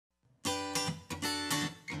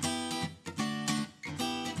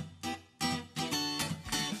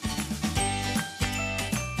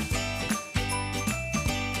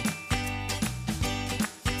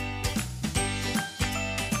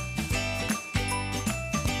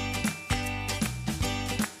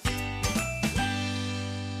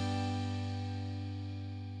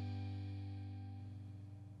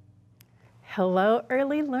Hello,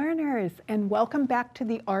 early learners, and welcome back to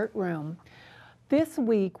the art room. This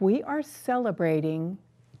week we are celebrating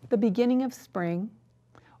the beginning of spring,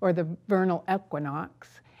 or the vernal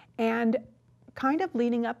equinox, and kind of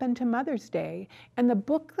leading up into Mother's Day. And the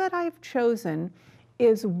book that I've chosen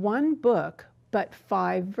is one book, but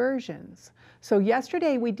 5 versions. So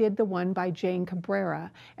yesterday we did the one by Jane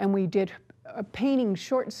Cabrera, and we did painting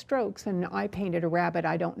short strokes, and I painted a rabbit.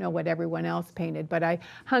 I don't know what everyone else painted, but I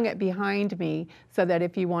hung it behind me so that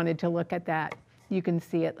if you wanted to look at that, you can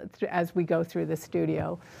see it as we go through the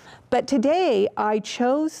studio. But today I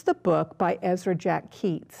chose the book by Ezra Jack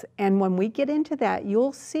Keats, and when we get into that,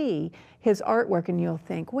 you'll see his artwork and you'll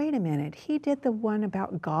think, wait a minute, he did the one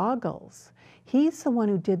about goggles. He's the one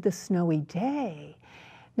who did the snowy day.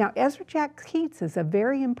 Now, Ezra Jack Keats is a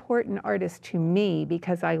very important artist to me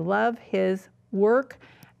because I love his work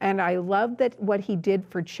and I love what he did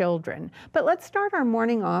for children. But let's start our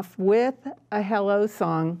morning off with a hello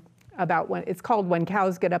song about it's called When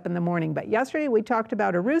Cows Get Up in the Morning. But yesterday we talked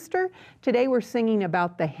about a rooster. Today we're singing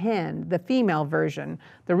about the hen, the female version.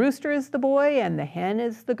 The rooster is the boy and the hen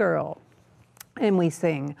is the girl. And we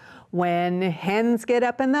sing, when hens get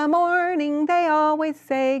up in the morning, they always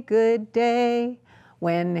say good day.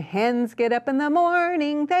 When hens get up in the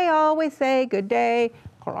morning, they always say good day.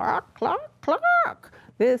 Cluck, cluck, cluck.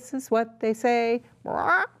 This is what they say.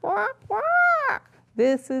 Quack, quack, quack.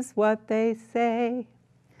 This is what they say.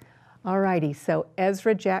 Alrighty, so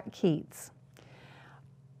Ezra Jack Keats.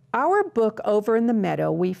 Our book Over in the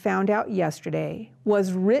Meadow, we found out yesterday,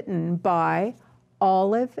 was written by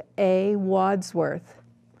Olive A. Wadsworth.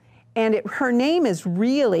 And her name is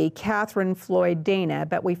really Catherine Floyd Dana,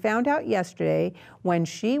 but we found out yesterday when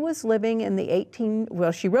she was living in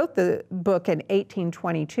she wrote the book in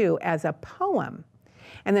 1822 as a poem.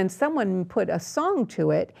 And then someone put a song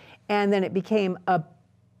to it, and then it became a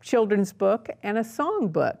children's book and a song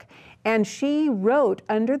book. And she wrote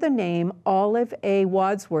under the name Olive A.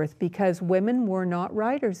 Wadsworth because women were not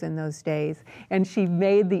writers in those days. And she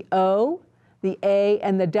made the O, the A,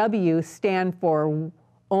 and the W stand for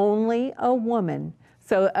only a woman.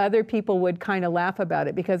 So other people would kind of laugh about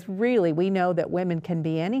it because really we know that women can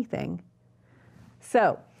be anything.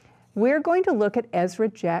 So we're going to look at Ezra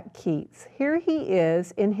Jack Keats. Here he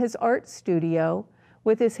is in his art studio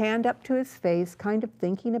with his hand up to his face, kind of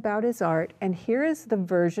thinking about his art. And here is the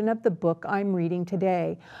version of the book I'm reading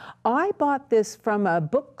today. I bought this from a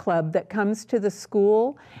book club that comes to the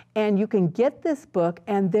school, and you can get this book,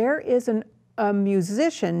 and there is a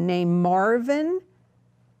musician named Marvin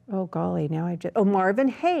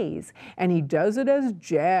Hayes, and he does it as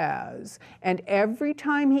jazz. And every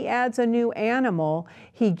time he adds a new animal,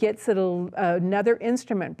 he gets another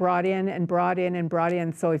instrument brought in and brought in and brought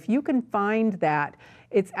in. So if you can find that,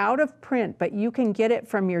 it's out of print, but you can get it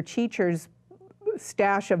from your teacher's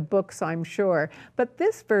stash of books, I'm sure. But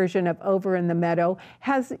this version of Over in the Meadow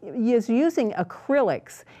is using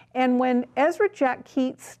acrylics. And when Ezra Jack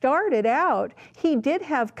Keats started out, he did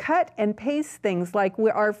have cut and paste things like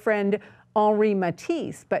our friend Henri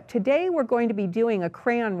Matisse. But today we're going to be doing a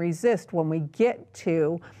crayon resist when we get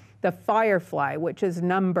to the Firefly, which is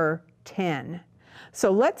number 10.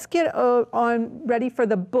 So let's get ready for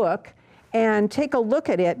the book and take a look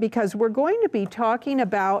at it because we're going to be talking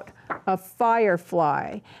about a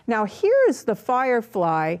firefly. Now here's the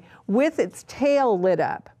firefly with its tail lit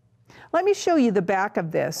up. Let me show you the back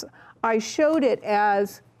of this. I showed it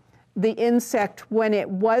as the insect when it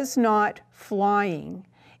was not flying.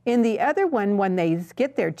 In the other one, when they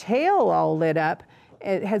get their tail all lit up,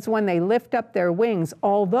 it has when they lift up their wings.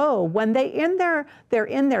 Although when they're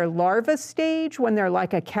in their larva stage, when they're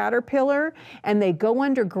like a caterpillar and they go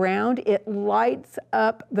underground, it lights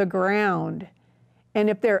up the ground. And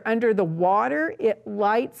if they're under the water, it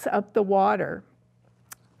lights up the water.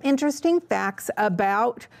 Interesting facts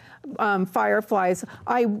about fireflies.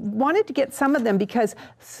 I wanted to get some of them because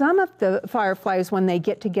some of the fireflies, when they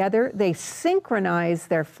get together, they synchronize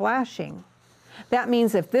their flashing. That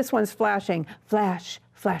means if this one's flashing, flash,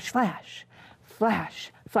 flash, flash,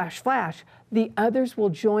 flash, flash, flash, the others will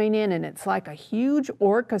join in, and it's like a huge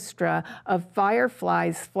orchestra of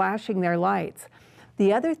fireflies flashing their lights.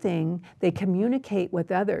 The other thing, they communicate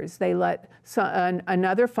with others. They let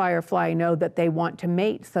another firefly know that they want to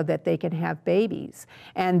mate so that they can have babies.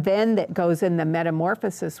 And then that goes in the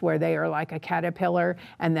metamorphosis where they are like a caterpillar,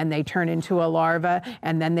 and then they turn into a larva,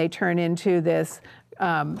 and then they turn into this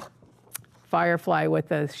firefly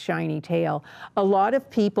with a shiny tail. A lot of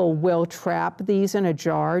people will trap these in a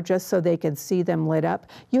jar just so they can see them lit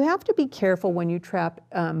up. You have to be careful when you trap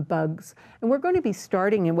bugs. And we're going to be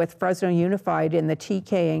starting with Fresno Unified in the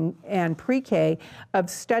TK and pre-K of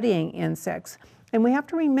studying insects. And we have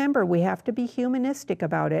to remember, we have to be humanistic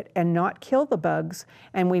about it and not kill the bugs.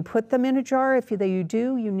 And we put them in a jar. If you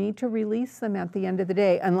do, you need to release them at the end of the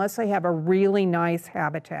day, unless they have a really nice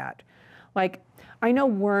habitat. Like, I know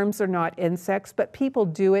worms are not insects, but people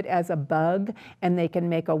do it as a bug, and they can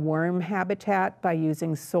make a worm habitat by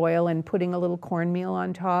using soil and putting a little cornmeal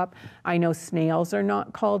on top. I know snails are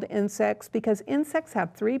not called insects because insects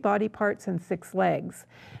have 3 body parts and 6 legs.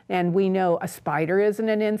 And we know a spider isn't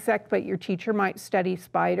an insect, but your teacher might study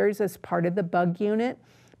spiders as part of the bug unit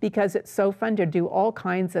because it's so fun to do all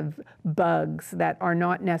kinds of bugs that are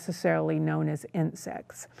not necessarily known as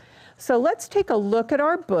insects. So let's take a look at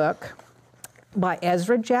our book by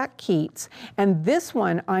Ezra Jack Keats, and this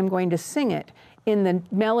one I'm going to sing it in the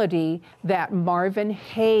melody that Marvin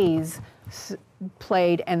Hayes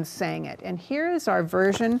played and sang it. And here is our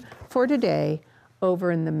version for today,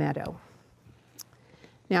 Over in the Meadow.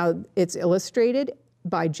 Now, it's illustrated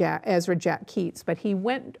by Ezra Jack Keats, but he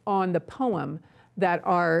went on the poem that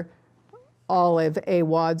our Olive A.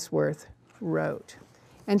 Wadsworth wrote.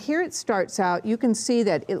 And here it starts out. You can see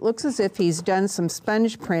that it looks as if he's done some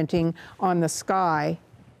sponge printing on the sky.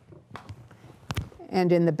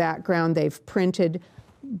 And in the background, they've printed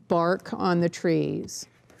bark on the trees.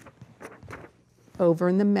 Over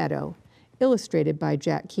in the Meadow, illustrated by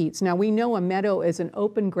Jack Keats. Now, we know a meadow is an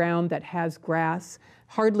open ground that has grass,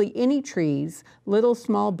 hardly any trees, little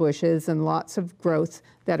small bushes, and lots of growth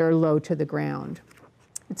that are low to the ground.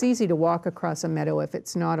 It's easy to walk across a meadow if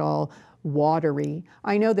it's not all watery.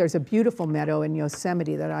 I know there's a beautiful meadow in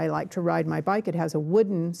Yosemite that I like to ride my bike. It has a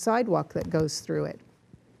wooden sidewalk that goes through it.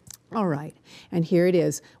 All right, and here it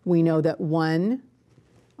is. We know that one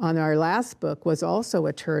on our last book was also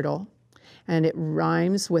a turtle, and it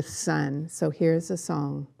rhymes with sun. So here's a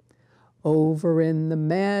song. Over in the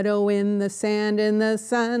meadow, in the sand, in the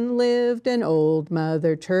sun, lived an old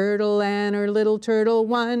mother turtle and her little turtle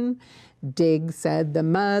one. Dig, said the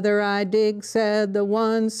mother, I dig, said the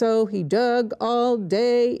one, so he dug all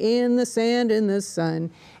day in the sand, in the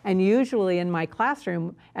sun. And usually in my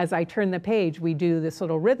classroom, as I turn the page, we do this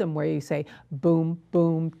little rhythm where you say, boom,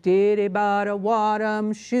 boom, diddy, bada,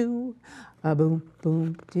 wadum, shoo. A boom,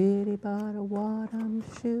 boom, diddy, bada, wadum,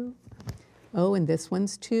 shoo. Oh, and this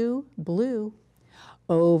one's too blue.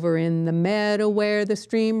 Over in the meadow where the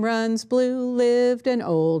stream runs blue lived an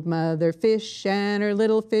old mother fish and her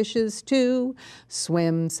little fishes too.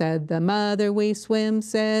 Swim, said the mother, we swim,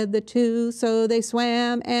 said the two. So they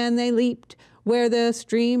swam and they leaped where the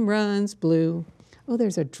stream runs blue. Oh,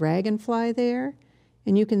 there's a dragonfly there.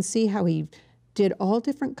 And you can see how he did all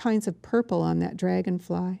different kinds of purple on that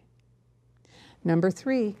dragonfly. Number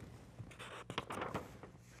 3.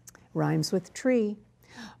 Rhymes with tree.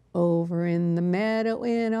 Over in the meadow,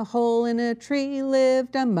 in a hole in a tree,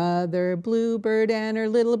 lived a mother bluebird and her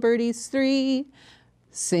little birdies 3.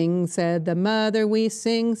 Sing, said the mother, we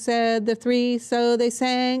sing, said the 3. So they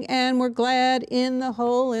sang and were glad in the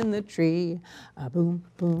hole in the tree. A boom,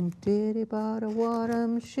 boom, diddy, bada,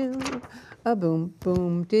 wadum, shoo. A boom,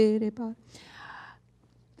 boom, diddy, bada.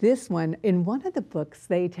 This one, in one of the books,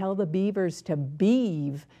 they tell the beavers to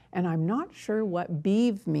beave, and I'm not sure what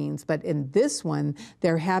beave means, but in this one,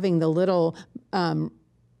 they're having the little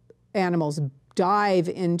animals dive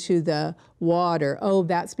into the water. Oh,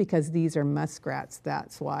 that's because these are muskrats,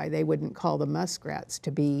 that's why. They wouldn't call the muskrats to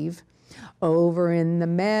beave. Over in the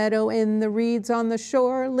meadow, in the reeds on the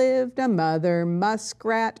shore, lived a mother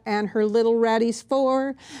muskrat and her little ratties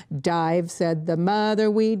 4. Dive, said the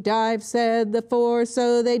mother, we dive, said the 4.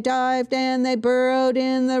 So they dived and they burrowed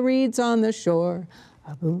in the reeds on the shore.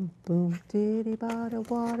 A boom, boom, diddy, bada,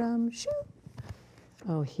 wadum, shoo.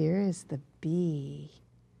 Oh, here is the bee.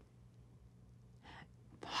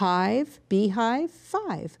 Hive, beehive,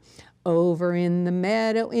 5. Over in the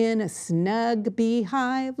meadow, in a snug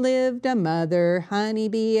beehive, lived a mother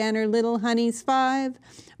honeybee and her little honeys 5.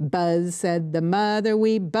 Buzz, said the mother,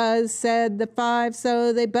 we buzz, said the 5.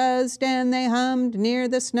 So they buzzed and they hummed near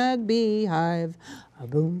the snug beehive. A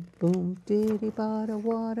boom, boom, diddy, bada,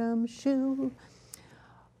 wadum, shoo.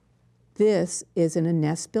 This is in a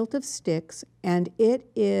nest built of sticks, and it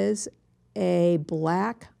is a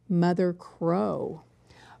black mother crow.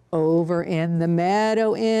 Over in the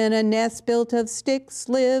meadow, in a nest built of sticks,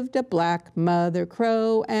 lived a black mother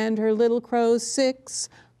crow and her little crows 6.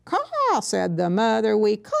 Caw, said the mother,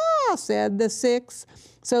 we caw, said the 6.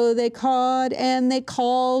 So they cawed and they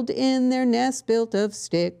called in their nest built of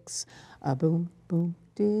sticks. A boom, boom,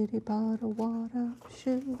 diddy bada wada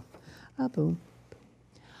shoo. A boom.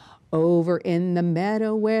 Over in the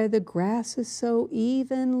meadow where the grass is so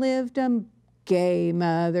even lived a gay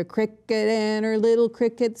mother cricket and her little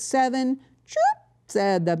cricket 7. Chirp,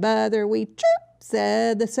 said the mother, we chirp,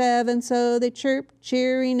 said the 7. So they chirped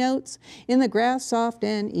cheery notes in the grass soft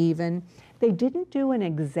and even. They didn't do an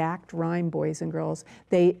exact rhyme, boys and girls.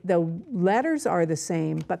 The letters are the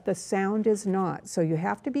same, but the sound is not. So you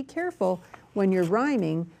have to be careful when you're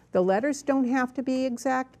rhyming. The letters don't have to be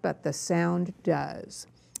exact, but the sound does.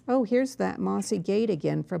 Oh, here's that mossy gate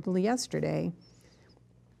again from yesterday.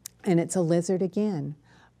 And it's a lizard again.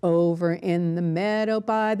 Over in the meadow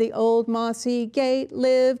by the old mossy gate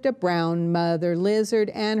lived a brown mother lizard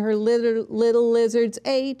and her little lizards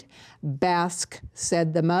 8. Bask,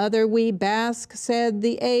 said the mother, we bask, said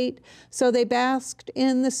the 8. So they basked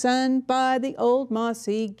in the sun by the old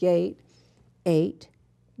mossy gate. 8,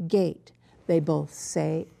 gate. They both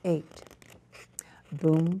say 8.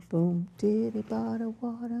 Boom, boom, diddy bada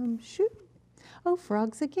wadum shoo. Oh,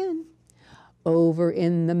 frogs again. Over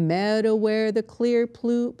in the meadow where the clear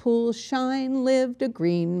pools shine lived a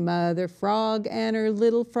green mother frog and her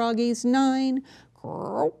little froggies 9.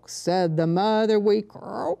 Croak, said the mother, we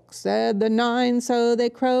croak, said the 9. So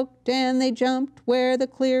they croaked and they jumped where the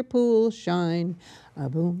clear pools shine. A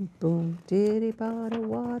boom, boom, diddy bada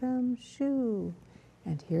wadum shoo.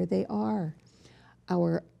 And here they are,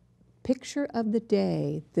 our picture of the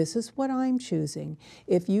day. This is what I'm choosing.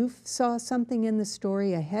 If you saw something in the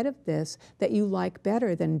story ahead of this that you like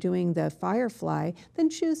better than doing the firefly, then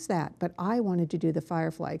choose that. But I wanted to do the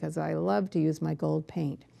firefly because I love to use my gold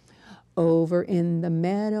paint. Over in the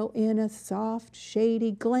meadow in a soft,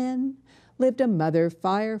 shady glen lived a mother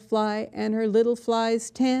firefly and her little flies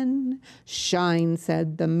 10. Shine,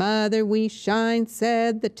 said the mother, we shine,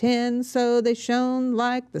 said the 10. So they shone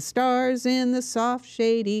like the stars in the soft,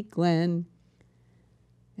 shady glen.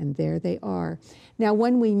 And there they are. Now,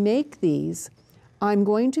 when we make these, I'm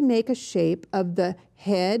going to make a shape of the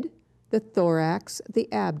head, the thorax,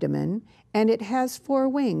 the abdomen, and it has 4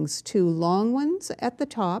 wings, 2 long ones at the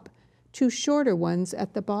top, 2 shorter ones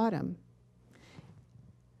at the bottom.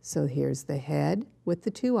 So here's the head with the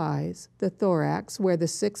 2 eyes, the thorax where the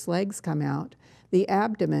 6 legs come out, the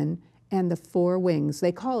abdomen, and the 4 wings.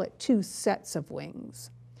 They call it 2 sets of wings.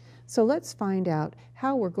 So let's find out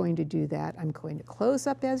how we're going to do that. I'm going to close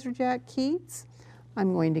up Ezra Jack Keats.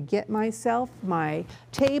 I'm going to get myself my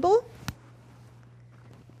table.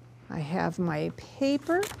 I have my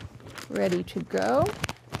paper ready to go.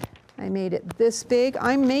 I made it this big.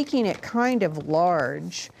 I'm making it kind of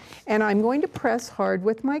large, and I'm going to press hard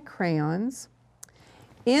with my crayons.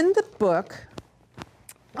 In the book,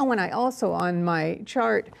 oh, and I also on my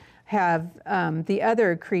chart have the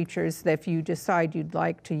other creatures that if you decide you'd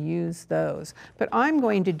like to use those. But I'm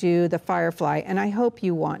going to do the firefly, and I hope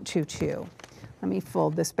you want to too. Let me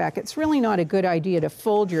fold this back. It's really not a good idea to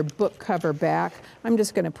fold your book cover back. I'm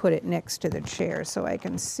just going to put it next to the chair so I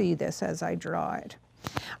can see this as I draw it.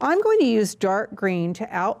 I'm going to use dark green to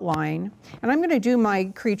outline, and I'm going to do my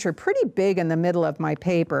creature pretty big in the middle of my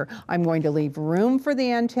paper. I'm going to leave room for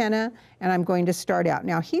the antenna, and I'm going to start out.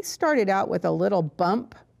 Now, he started out with a little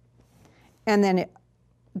bump, and then it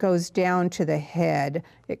goes down to the head.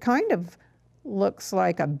 It kind of looks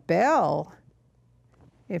like a bell,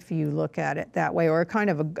 if you look at it that way, or kind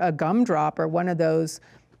of a gumdrop, or one of those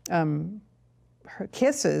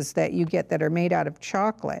kisses that you get that are made out of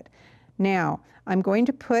chocolate. Now, I'm going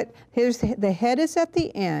to put, here's the head is at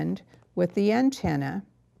the end with the antenna.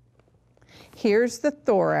 Here's the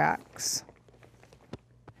thorax.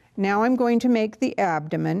 Now I'm going to make the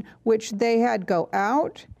abdomen, which they had go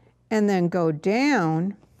out and then go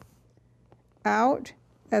down, out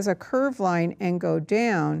as a curved line and go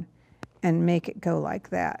down and make it go like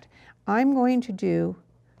that. I'm going to do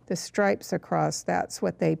the stripes across. That's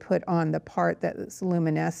what they put on the part that is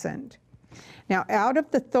luminescent. Now, out of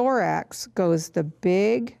the thorax goes the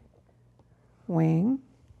big wing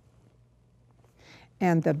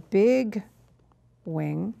and the big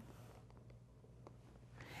wing,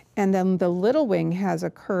 and then the little wing has a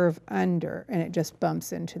curve under, and it just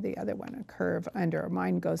bumps into the other one, a curve under.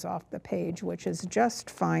 Mine goes off the page, which is just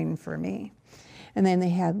fine for me. And then they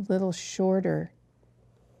had little shorter,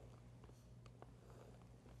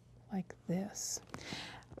 like this.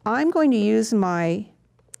 I'm going to use my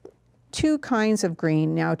 2 kinds of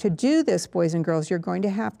green. Now, to do this, boys and girls, you're going to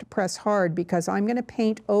have to press hard because I'm going to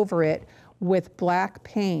paint over it with black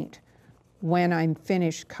paint when I'm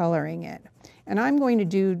finished coloring it. And I'm going to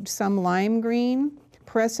do some lime green,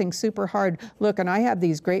 pressing super hard. Look, and I have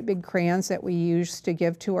these great big crayons that we used to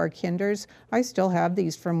give to our kinders. I still have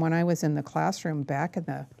these from when I was in the classroom back in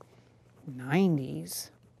the 90s.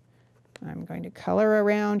 I'm going to color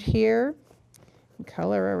around here, and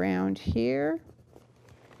color around here.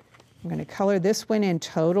 I'm going to color this one in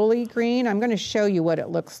totally green. I'm going to show you what it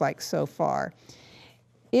looks like so far.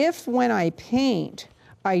 If when I paint,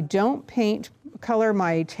 I don't color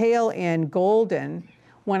my tail in golden,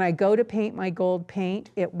 when I go to paint my gold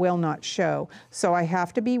paint, it will not show. So I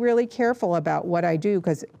have to be really careful about what I do,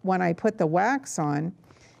 because when I put the wax on,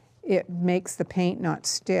 it makes the paint not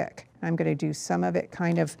stick. I'm going to do some of it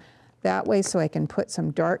kind of that way so I can put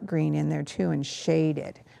some dark green in there too and shade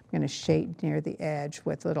it. I'm going to shade near the edge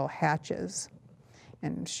with little hatches,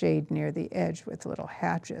 and shade near the edge with little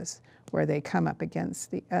hatches where they come up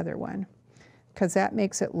against the other one, because that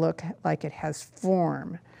makes it look like it has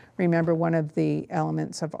form. Remember, one of the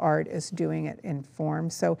elements of art is doing it in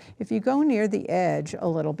form. So if you go near the edge a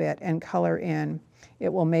little bit and color in,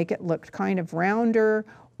 it will make it look kind of rounder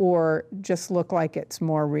or just look like it's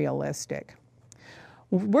more realistic.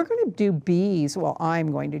 We're going to do bees. Well,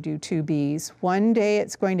 I'm going to do 2 bees. One day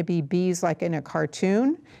it's going to be bees like in a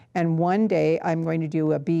cartoon, and one day I'm going to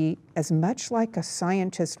do a bee as much like a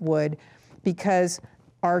scientist would, because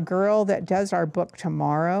our girl that does our book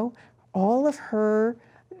tomorrow, all of her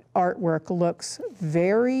artwork looks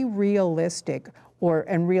very realistic,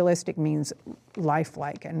 and realistic means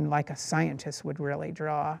lifelike and like a scientist would really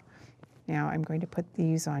draw. Now I'm going to put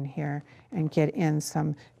these on here and get in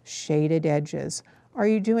some shaded edges. Are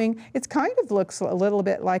you doing, it kind of looks a little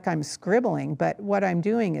bit like I'm scribbling, but what I'm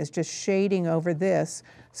doing is just shading over this,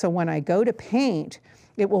 so when I go to paint,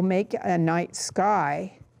 it will make a night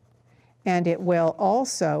sky, and it will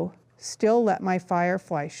also still let my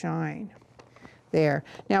firefly shine. There.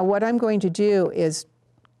 Now what I'm going to do is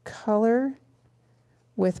color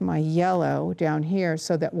with my yellow down here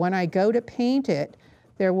so that when I go to paint it,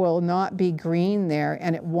 there will not be green there,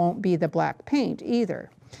 and it won't be the black paint either.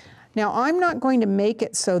 Now I'm not going to make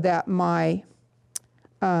it so that my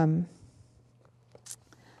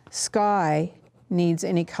sky needs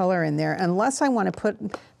any color in there, unless I want to put,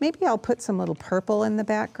 maybe I'll put some little purple in the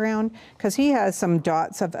background, because he has some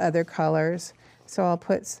dots of other colors. So I'll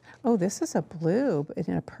put, oh, this is a blue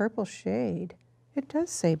in a purple shade. It does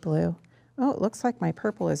say blue. Oh, it looks like my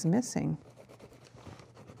purple is missing.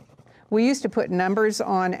 We used to put numbers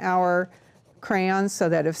on our crayons so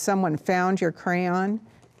that if someone found your crayon,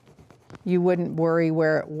 you wouldn't worry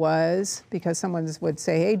where it was, because someone would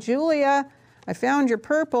say, hey, Julia, I found your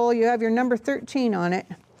purple. You have your number 13 on it,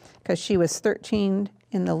 because she was 13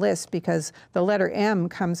 in the list, because the letter M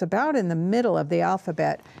comes about in the middle of the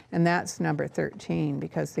alphabet, and that's number 13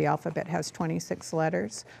 because the alphabet has 26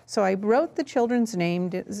 letters. So I wrote the children's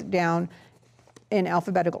names down in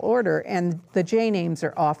alphabetical order, and the J names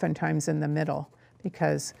are oftentimes in the middle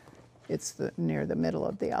because it's near the middle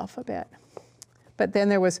of the alphabet. But then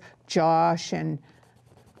there was Josh and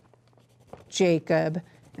Jacob,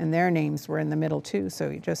 and their names were in the middle too, so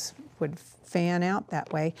you just would fan out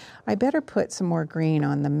that way. I better put some more green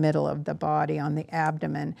on the middle of the body, on the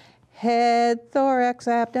abdomen. Head, thorax,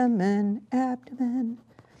 abdomen, abdomen.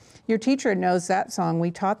 Your teacher knows that song.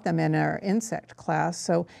 We taught them in our insect class.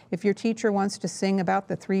 So if your teacher wants to sing about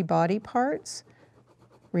the 3 body parts,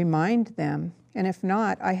 remind them. And if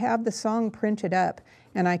not, I have the song printed up,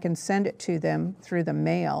 and I can send it to them through the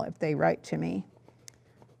mail if they write to me.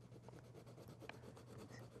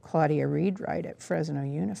 Claudia Reed Wright at Fresno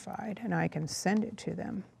Unified, and I can send it to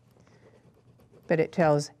them. But it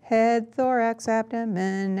tells head, thorax,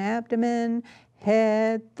 abdomen, abdomen,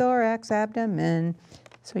 head, thorax, abdomen.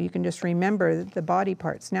 So you can just remember the body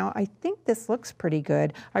parts. Now, I think this looks pretty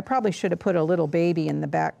good. I probably should have put a little baby in the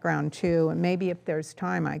background too, and maybe if there's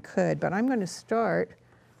time I could, but I'm going to start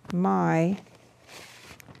my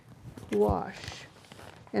wash.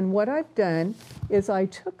 And what I've done is I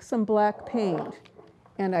took some black paint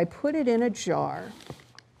and I put it in a jar,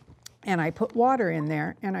 and I put water in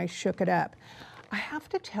there, and I shook it up. I have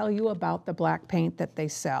to tell you about the black paint that they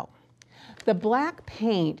sell. The black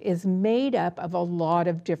paint is made up of a lot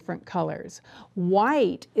of different colors.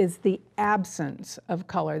 White is the absence of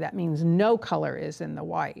color. That means no color is in the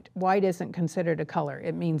white. White isn't considered a color.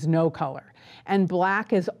 It means no color. And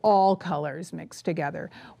black is all colors mixed together.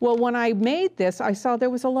 Well, when I made this, I saw there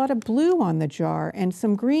was a lot of blue on the jar and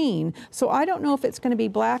some green. So I don't know if it's going to be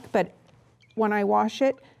black, but when I wash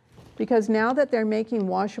it, because now that they're making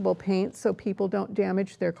washable paints so people don't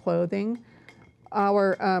damage their clothing,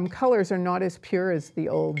 our colors are not as pure as the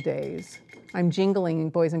old days. I'm jingling,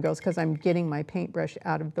 boys and girls, because I'm getting my paintbrush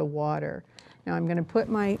out of the water. Now I'm going to put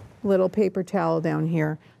my little paper towel down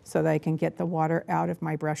here so that I can get the water out of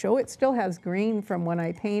my brush. Oh, it still has green from when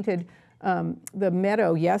I painted the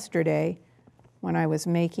meadow yesterday when I was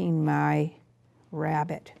making my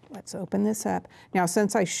rabbit. Let's open this up. Now,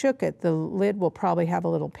 since I shook it, the lid will probably have a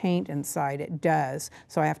little paint inside. It does.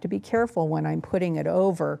 So I have to be careful when I'm putting it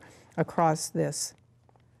over across this.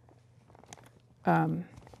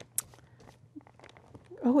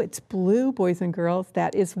 Oh, it's blue, boys and girls.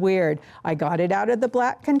 That is weird. I got it out of the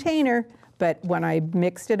black container, but when I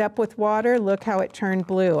mixed it up with water, look how it turned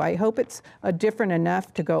blue. I hope it's different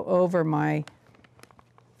enough to go over my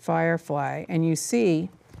firefly. And you see,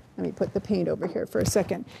 let me put the paint over here for a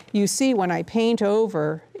second. You see when I paint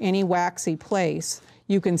over any waxy place,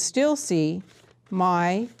 you can still see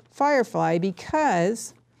my firefly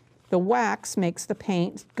because the wax makes the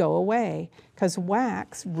paint go away, because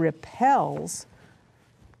wax repels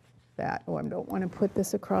that. Oh, I don't want to put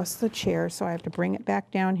this across the chair, so I have to bring it back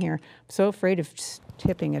down here. I'm so afraid of just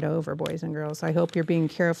tipping it over, boys and girls. I hope you're being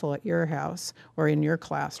careful at your house or in your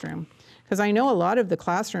classroom. Because I know a lot of the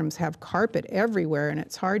classrooms have carpet everywhere, and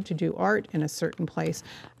it's hard to do art in a certain place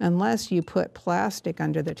unless you put plastic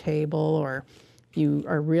under the table or you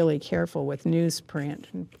are really careful with newsprint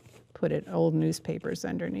and put old newspapers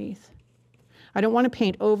underneath. I don't want to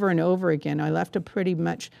paint over and over again. I left a pretty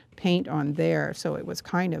much paint on there, so it was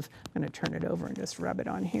kind of, I'm going to turn it over and just rub it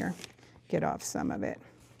on here, get off some of it.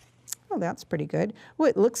 Oh, that's pretty good. Oh,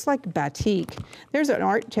 it looks like batik. There's an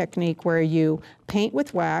art technique where you paint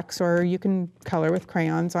with wax or you can color with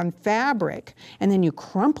crayons on fabric, and then you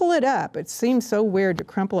crumple it up. It seems so weird to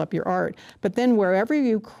crumple up your art, but then wherever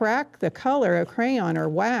you crack the color of crayon or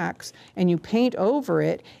wax and you paint over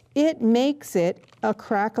it, it makes it a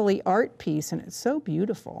crackly art piece, and it's so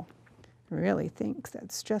beautiful. I really think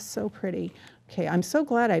that's just so pretty. Okay, I'm so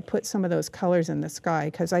glad I put some of those colors in the sky,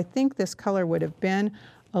 because I think this color would have been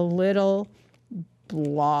a little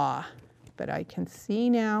blah, but I can see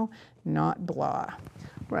now, not blah.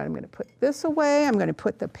 Right, I'm going to put this away. I'm going to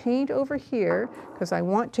put the paint over here because I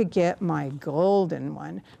want to get my golden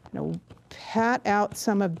one. I'm going to pat out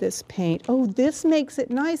some of this paint. Oh, this makes it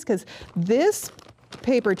nice because this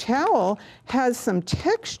paper towel has some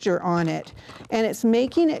texture on it, and it's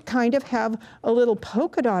making it kind of have a little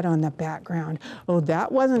polka dot on the background. Oh, that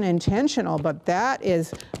wasn't intentional, but that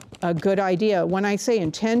is a good idea. When I say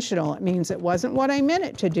intentional, it means it wasn't what I meant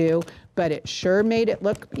it to do, but it sure made it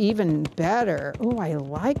look even better. Oh, I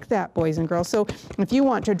like that, boys and girls. So if you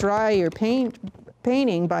want to dry your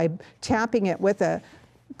painting by tapping it with a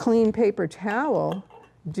clean paper towel,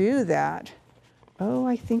 do that. Oh,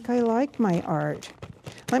 I think I like my art.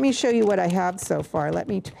 Let me show you what I have so far. Let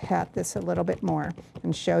me pat this a little bit more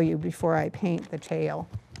and show you before I paint the tail.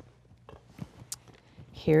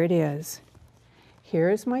 Here it is. Here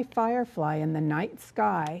is my firefly in the night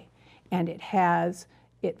sky, and it has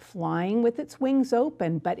it flying with its wings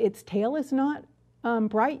open, but its tail is not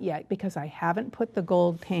bright yet because I haven't put the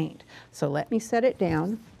gold paint. So let me set it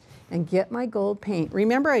down and get my gold paint.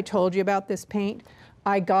 Remember I told you about this paint?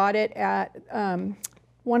 I got it at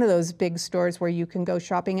one of those big stores where you can go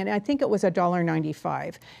shopping, and I think it was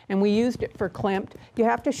 $1.95. And we used it for Klimt. You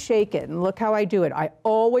have to shake it, and look how I do it. I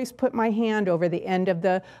always put my hand over the end of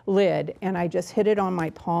the lid, and I just hit it on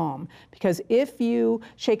my palm. Because if you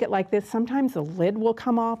shake it like this, sometimes the lid will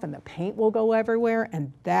come off and the paint will go everywhere,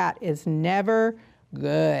 and that is never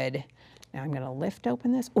good. Now I'm gonna lift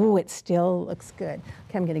open this. Oh, it still looks good.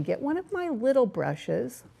 Okay, I'm gonna get one of my little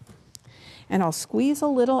brushes, and I'll squeeze a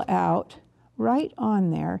little out right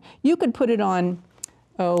on there. You could put it on,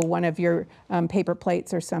 oh, one of your paper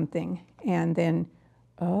plates or something, and then,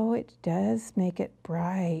 oh, it does make it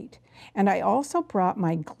bright. And I also brought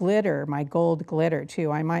my glitter, my gold glitter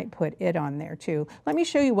too. I might put it on there too. Let me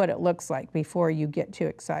show you what it looks like before you get too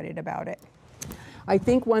excited about it. I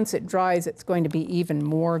think once it dries, it's going to be even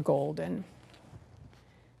more golden.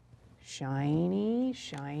 Shiny,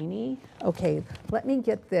 shiny. Okay, let me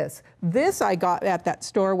get this. This I got at that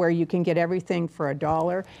store where you can get everything for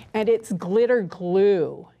 $1, and it's glitter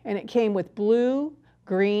glue. And it came with blue,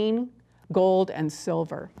 green, gold, and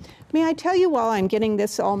silver. May I tell you while I'm getting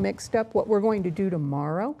this all mixed up what we're going to do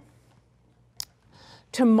tomorrow?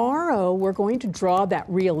 Tomorrow, we're going to draw that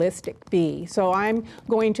realistic bee. So I'm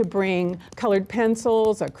going to bring colored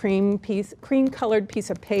pencils, a cream-colored piece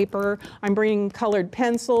of paper. I'm bringing colored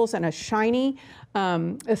pencils and a shiny,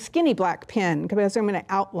 a skinny black pen, because I'm going to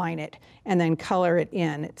outline it and then color it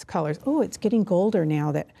in its colors. Oh, it's getting golder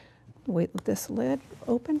now that, wait, this lid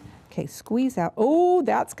open. Okay, squeeze out. Oh,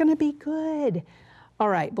 that's going to be good. All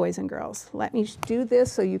right, boys and girls, let me do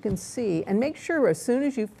this so you can see. And make sure as soon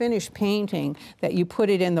as you finish painting that you put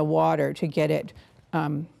it in the water to get it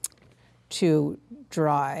to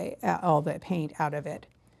dry all the paint out of it.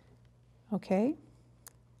 Okay?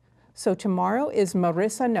 So tomorrow is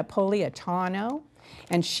Marissa Napolitano,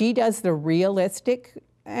 and she does the realistic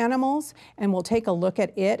animals, and we'll take a look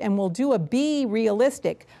at it, and we'll do a bee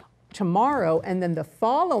realistic tomorrow, and then the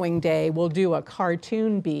following day we'll do a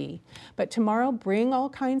cartoon bee. But tomorrow, bring all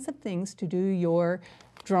kinds of things to do your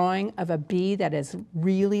drawing of a bee that is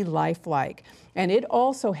really lifelike. And it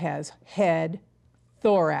also has head,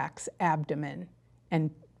 thorax, abdomen, and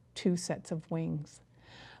 2 sets of wings.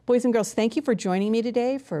 Boys and girls, thank you for joining me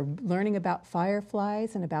today, for learning about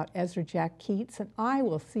fireflies and about Ezra Jack Keats, and I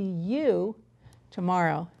will see you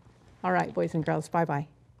tomorrow. All right, boys and girls, bye-bye.